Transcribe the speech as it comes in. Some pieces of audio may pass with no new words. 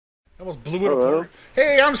I almost blew it apart.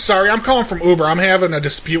 Hey, I'm sorry. I'm calling from Uber. I'm having a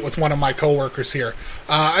dispute with one of my coworkers here.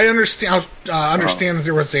 I understand that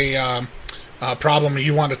there was a problem.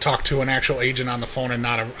 You want to talk to an actual agent on the phone and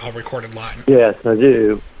not a recorded line. Yes, I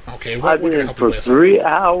do. Okay, I've been for 3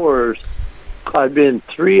 hours. I've been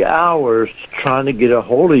 3 hours trying to get a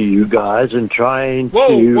hold of you guys and trying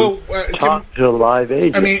to talk to a live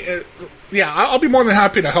agent. I mean, yeah, I'll be more than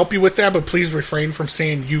happy to help you with that, but please refrain from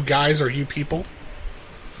saying you guys or you people.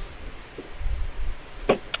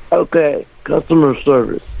 Okay, customer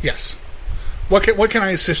service. Yes. What can I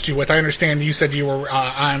assist you with? I understand you said you were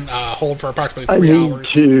on hold for approximately 3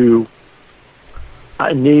 hours.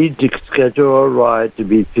 I need to schedule a ride to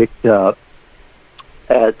be picked up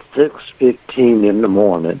at 6:15 in the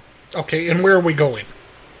morning. Okay, and where are we going?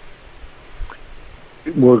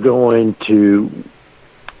 We're going to,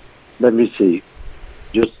 let me see,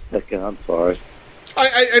 just a second, I'm sorry.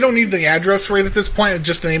 I don't need the address right at this point,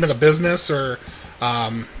 just the name of the business or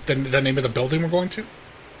the name of the building we're going to?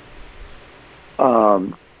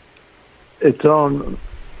 It's on,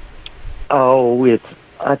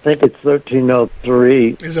 I think it's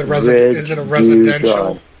 1303. Is it a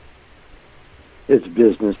residential? It's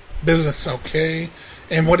business. Business, okay.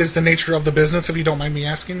 And what is the nature of the business, if you don't mind me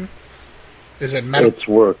asking? Is it medical? It's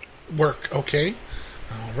work. Work, okay.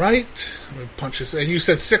 All right. Let me punch this. And you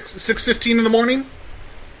said 6:15 in the morning?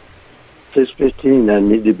 6:15. I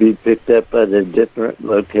need to be picked up at a different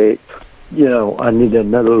location. You know, I need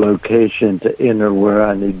another location to enter where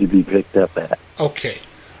I need to be picked up at. Okay.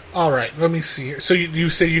 All right. Let me see here. So you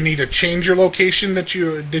say you need to change your location did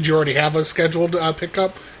you already have a scheduled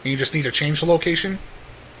pickup and you just need to change the location?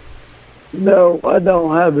 No, I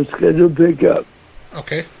don't have a scheduled pickup.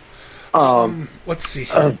 Okay. Let's see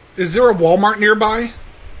here. Is there a Walmart nearby?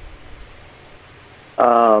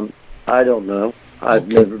 I don't know. I've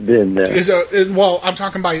never been there. I'm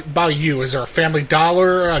talking by you. Is there a Family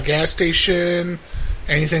Dollar, a gas station,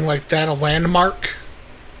 anything like that, a landmark?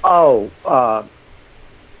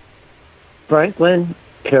 Franklin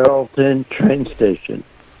Carrollton train station.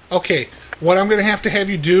 Okay. What I'm going to have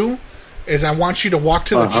you do is I want you to walk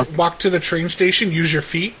to the train station, use your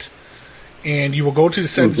feet, and you will go to the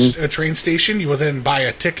said train station. You will then buy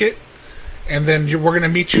a ticket, and then we're going to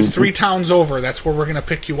meet you 3 towns over. That's where we're going to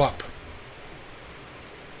pick you up.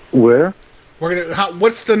 Where?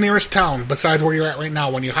 What's the nearest town besides where you're at right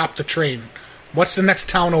now when you hop the train? What's the next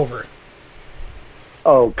town over?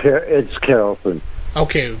 Oh, it's Carrollton.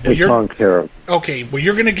 Okay. Well, it's on Carrollton. Okay. Well,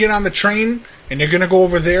 you're going to get on the train, and you're going to go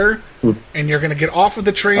over there, and you're going to get off of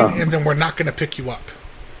the train, and then we're not going to pick you up.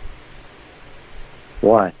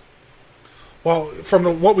 Why? Well,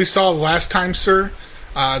 from what we saw last time, sir,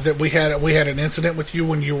 that we had an incident with you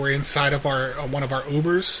when you were inside of one of our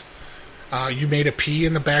Ubers. You made a pee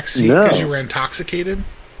in the back seat because you were intoxicated?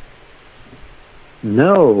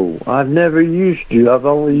 No, I've never used you. I've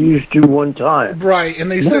only used you one time. Right, and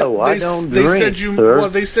they said that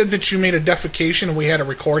you made a defecation, and we had a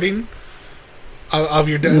recording of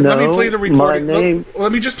your. Let me play the recording.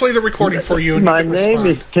 Let me just play the recording for you. And my name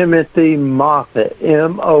is Timothy Moffat.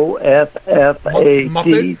 Moffat.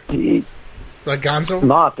 Like Gonzo.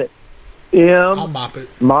 Moffat. I'll mop it.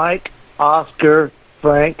 Mike, Oscar,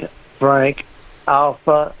 Frank,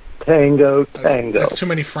 Alpha, Tango. That's too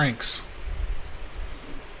many Franks.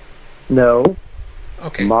 No.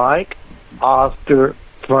 Okay. Mike, Oscar,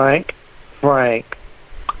 Frank,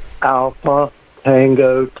 Alpha,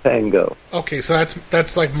 Tango. Okay, so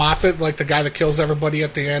that's like Moffat, like the guy that kills everybody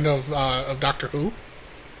at the end of Doctor Who?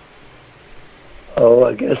 Oh,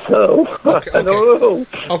 I guess so. Okay. I don't know.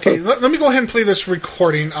 Okay, let me go ahead and play this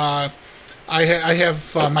recording. I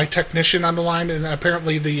have my technician on the line, and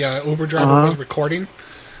apparently the Uber driver was recording.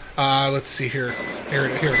 Let's see here. Here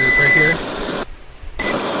it is, right here.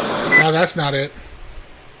 No, that's not it.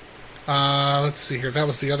 Let's see here. That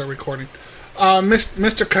was the other recording.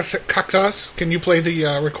 Mr. Cactus, can you play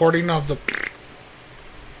the recording of the...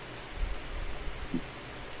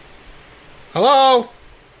 Hello?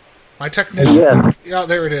 My technician... Yeah,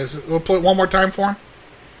 there it is. We'll play it one more time for him.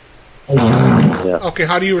 Yeah. Okay,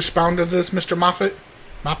 how do you respond to this, Mr. Moffat?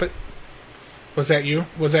 Was that you?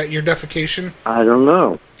 Was that your defecation? I don't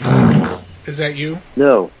know. Is that you?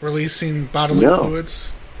 No. Releasing bodily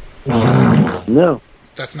fluids? No.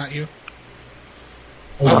 That's not you?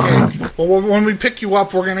 Okay. Well, when we pick you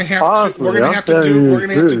up, we're gonna have to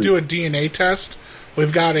do a DNA test.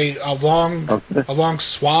 We've got a long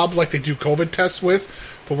swab like they do COVID tests with,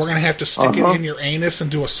 but we're gonna have to stick it in your anus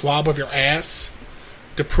and do a swab of your ass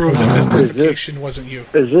to prove that this defecation wasn't you.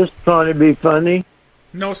 Is this trying to be funny?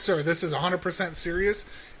 No, sir. This is 100% serious,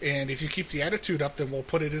 and if you keep the attitude up, then we'll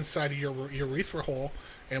put it inside of your urethra hole,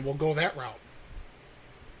 and we'll go that route.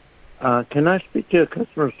 Can I speak to a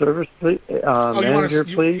customer service manager,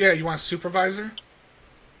 please? Yeah, you want a supervisor?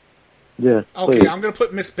 Yes. Okay, please. I'm going to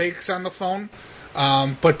put Miss Bakes on the phone,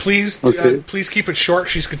 but please keep it short.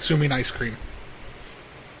 She's consuming ice cream.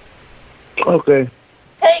 Okay.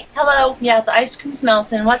 Hey, hello. Yeah, the ice cream's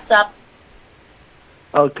melting. What's up?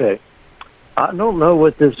 Okay. I don't know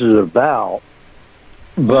what this is about,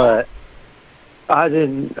 but I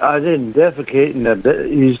didn't defecate, and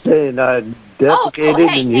he's saying I defecated,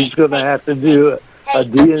 and he's going to have to do a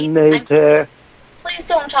DNA test. Please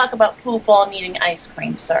don't talk about poop while I'm eating ice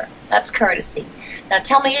cream, sir. That's courtesy. Now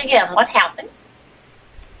tell me again, what happened?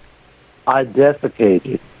 I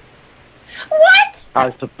defecated. What?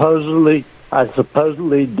 I supposedly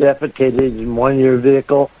defecated in one of your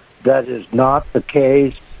vehicle. That is not the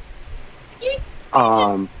case. You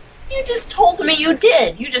just told me you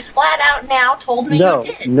did. You just flat out now told me you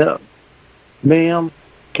did. No. Ma'am,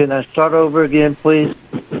 can I start over again, please?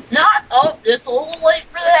 It's a little late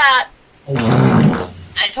for that.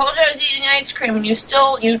 I told you I was eating ice cream, and you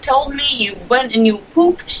told me you went and you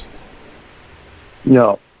pooped.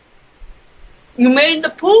 No. You made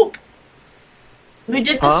the poop. We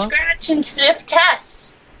did the scratch and sniff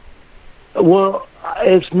test. Well,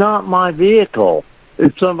 it's not my vehicle.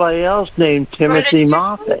 It's somebody else named Timothy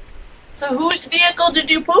Moffat. So whose vehicle did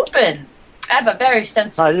you poop in? I have a very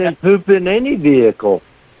sensitive... I didn't poop in any vehicle.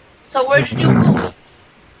 So where did you poop?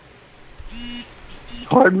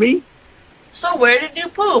 Pardon me? So where did you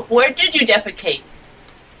poop? Where did you defecate?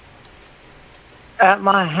 At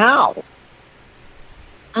my house.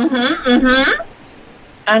 And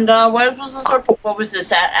what was this? What was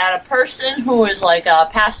this? At a person who was like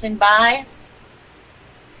passing by?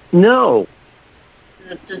 No.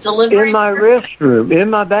 The delivery in my person? restroom, in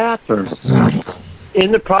my bathroom,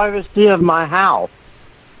 in the privacy of my house.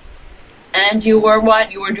 And you were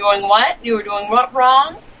what? You were doing what? You were doing what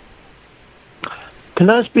wrong? Can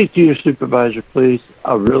I speak to your supervisor, please?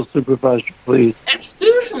 A real supervisor, please.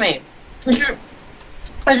 Excuse me. Is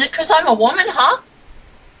it because I'm a woman, huh?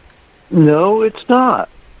 No, it's not.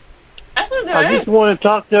 I think I just want to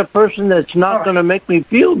talk to a person that's not going to make me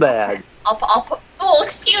feel bad. I'll put... Oh,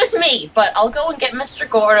 excuse me, but I'll go and get Mr.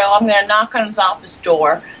 Gordo. I'm going to knock on his office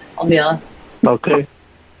door. I'll be like, okay.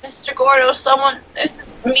 Mr. Gordo, there's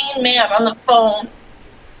this mean man on the phone.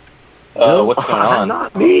 What's going on? I'm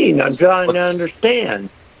not mean. I'm trying to understand.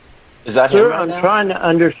 Is that Sir, him right I'm now? trying to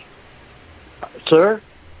understand. Sir?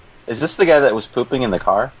 Is this the guy that was pooping in the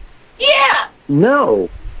car? Yeah. No.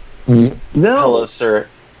 No. Hello, sir.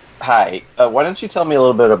 Hi. Why don't you tell me a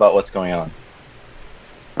little bit about what's going on?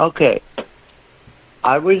 Okay.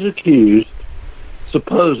 I was accused,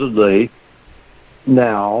 supposedly,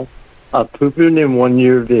 now, of pooping in one of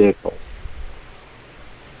your vehicles.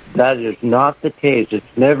 That is not the case.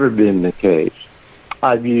 It's never been the case.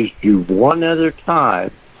 I've used you one other time.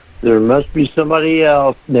 There must be somebody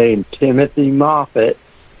else named Timothy Moffat,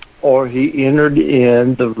 or he entered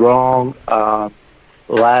in the wrong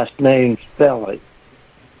last name spelling.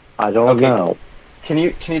 I don't know. Can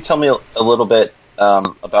you tell me a little bit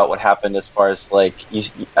about what happened as far as like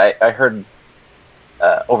I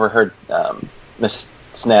overheard Miss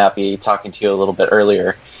Snappy talking to you a little bit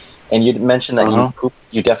earlier, and you mentioned that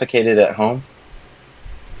you defecated at home.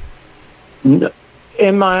 No,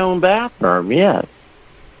 in my own bathroom, yes.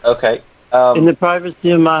 Okay. In the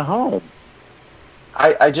privacy of my home.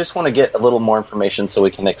 I just want to get a little more information so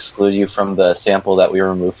we can exclude you from the sample that we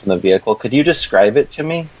removed from the vehicle. Could you describe it to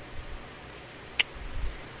me?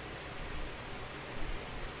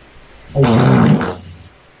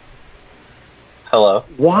 Hello?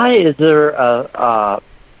 Why is there a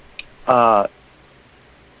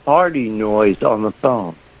party noise on the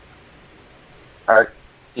phone?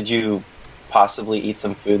 Did you possibly eat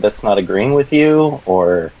some food that's not agreeing with you,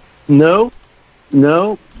 or... No.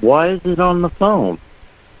 Why is it on the phone?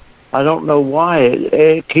 I don't know why.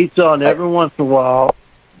 It keeps on every once in a while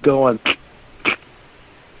going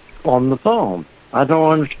on the phone. I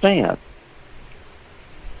don't understand.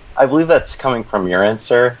 I believe that's coming from your end,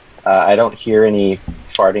 sir. I don't hear any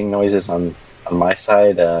farting noises on my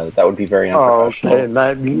side. That would be very unprofessional. Oh, okay.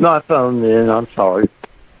 My phone then. I'm sorry.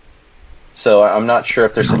 So I'm not sure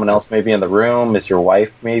if there's someone else maybe in the room. Is your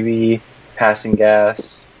wife maybe passing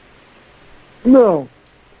gas? No.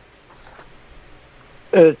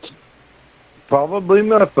 It's probably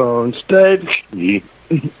my phone. Staticky.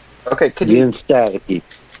 Okay, could you... staticky.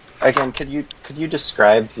 Again, could you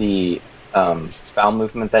describe the bowel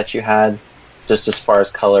movement that you had, just as far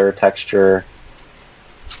as color, texture,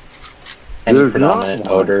 any predominant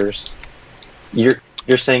odors? You're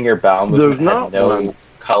saying your bowel movement had no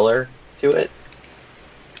color to it?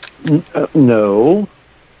 No,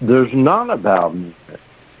 there's none about me.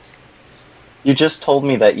 You just told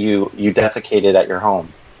me that you defecated at your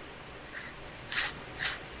home.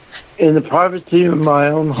 In the privacy of my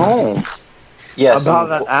own home. Yes.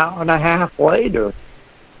 About an hour and a half later.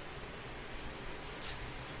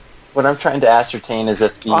 What I'm trying to ascertain is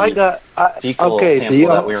if the fecal okay, sample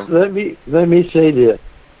that we were... Let me say this.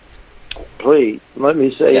 Please, let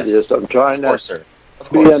me say this. I'm trying to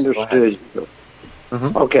be understood.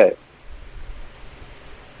 Mm-hmm. Okay.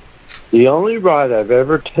 The only ride I've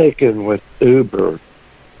ever taken with Uber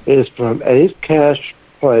is from Ace Cash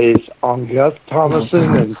Place on Gus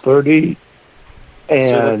Thomason and 30. And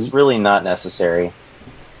so that's really not necessary.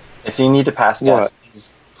 If you need to pass gas,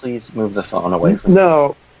 please move the phone away from me.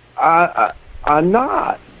 No, I'm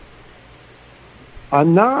not.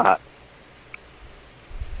 I'm not.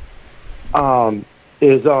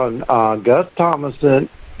 Is on Gus Thomason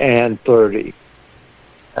and 30.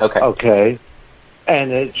 Okay. Okay.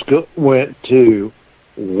 And it went to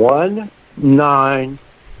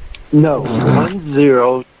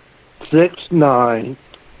 1069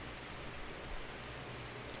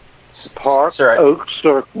 Park Oak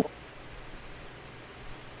Circle.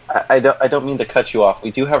 I don't mean to cut you off.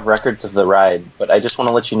 We do have records of the ride, but I just want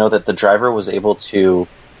to let you know that the driver was able to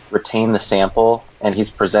retain the sample, and he's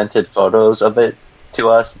presented photos of it to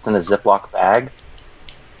us. It's in a Ziploc bag.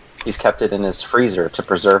 He's kept it in his freezer to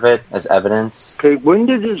preserve it as evidence. Okay, when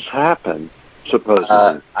did this happen,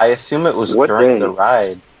 supposedly? I assume it was during the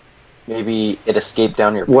ride. Maybe it escaped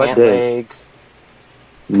down your pant leg.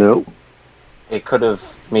 Nope. It could have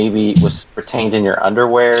maybe was retained in your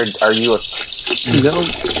underwear. Are you a... No.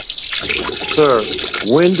 Sir,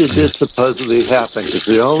 when did this supposedly happen? Because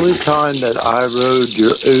the only time that I rode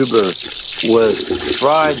your Uber was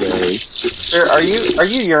Friday. Sir, are you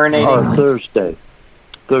urinating? Or Thursday.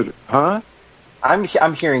 Huh?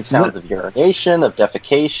 I'm hearing sounds of urination, of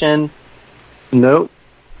defecation. Nope.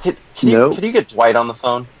 Can you get Dwight on the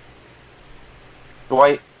phone?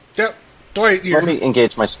 Dwight? Yep. Dwight, let me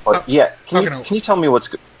engage my support. Can you tell me what's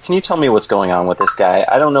going on with this guy?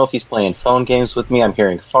 I don't know if he's playing phone games with me. I'm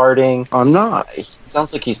hearing farting. I'm not. It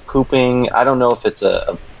sounds like he's pooping. I don't know if it's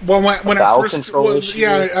a when bowel I first control issue.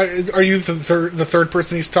 are you the third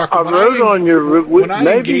person he's talking about? I wrote on your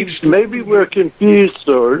maybe we're confused,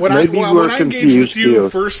 sir. When I engaged with you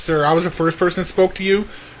first, sir, I was the first person that spoke to you.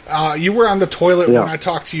 You were on the toilet when I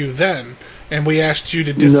talked to you then. And we asked you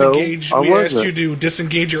to disengage. No, we asked you to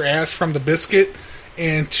disengage your ass from the biscuit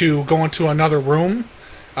and to go into another room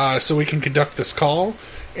so we can conduct this call.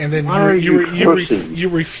 And then you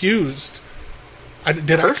refused.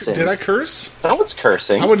 Did I curse? That was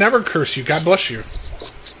cursing. I would never curse you. God bless you.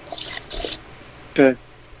 Okay. This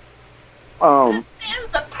man's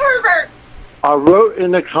a pervert. I wrote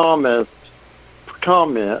in the comment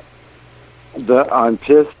that I'm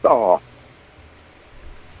pissed off.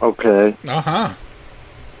 Okay. Uh-huh.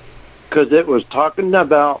 Because it was talking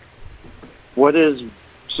about what is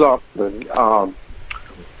something. I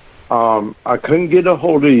couldn't get a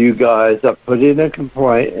hold of you guys. I put in a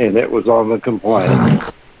complaint, and it was on the complaint.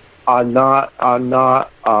 I'm not lying.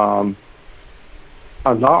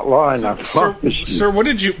 I promise you. Sir, what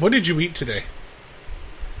did you eat today?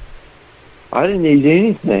 I didn't eat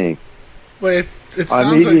anything. Well,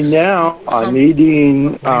 I'm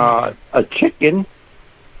eating a chicken.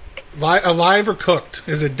 Alive or cooked?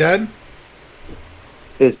 Is it dead?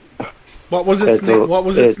 What was its name?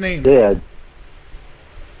 Dead.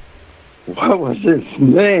 What was its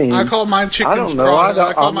name? I call mine chicken. I don't know.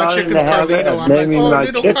 I call my chickens Carlito. I'm like,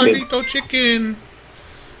 little Carlito chicken.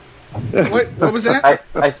 What was that?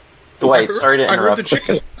 Dwight, sorry to interrupt.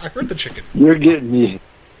 I heard the chicken. You're getting me.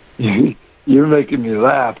 You're making me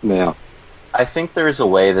laugh now. I think there's a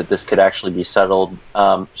way that this could actually be settled.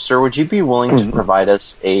 Sir, would you be willing to provide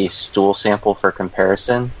us a stool sample for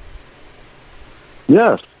comparison?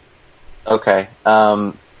 Yes. Okay.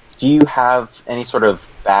 Do you have any sort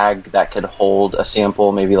of bag that could hold a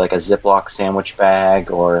sample, maybe like a Ziploc sandwich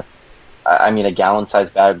bag, or, a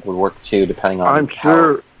gallon-sized bag would work too, depending on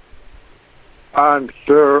I'm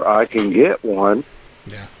sure I can get one.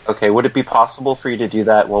 Yeah. Okay, would it be possible for you to do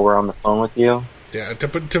that while we're on the phone with you? Yeah, to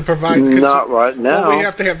provide... Not right now. Well, we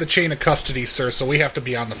have to have the chain of custody, sir, so we have to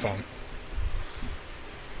be on the phone.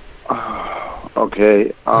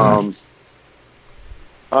 Okay, I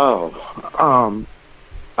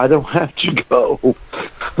don't have to go.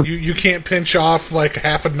 You can't pinch off like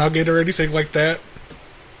half a nugget or anything like that?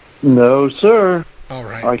 No, sir. All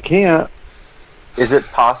right. I can't. Is it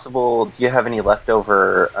possible, do you have any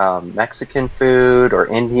leftover Mexican food or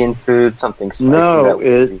Indian food, something spicy? No,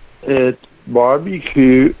 it's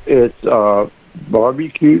barbecue. It's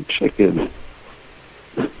barbecue chicken.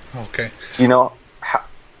 Okay. Do you know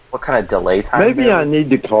what kind of delay time? Maybe I need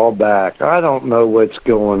to call back. I don't know what's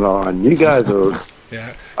going on. You guys are.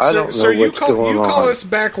 Yeah. I don't know what's going on. You call us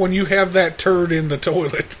back when you have that turd in the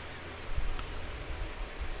toilet.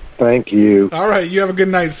 Thank you. All right. You have a good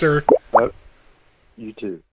night, sir. You too.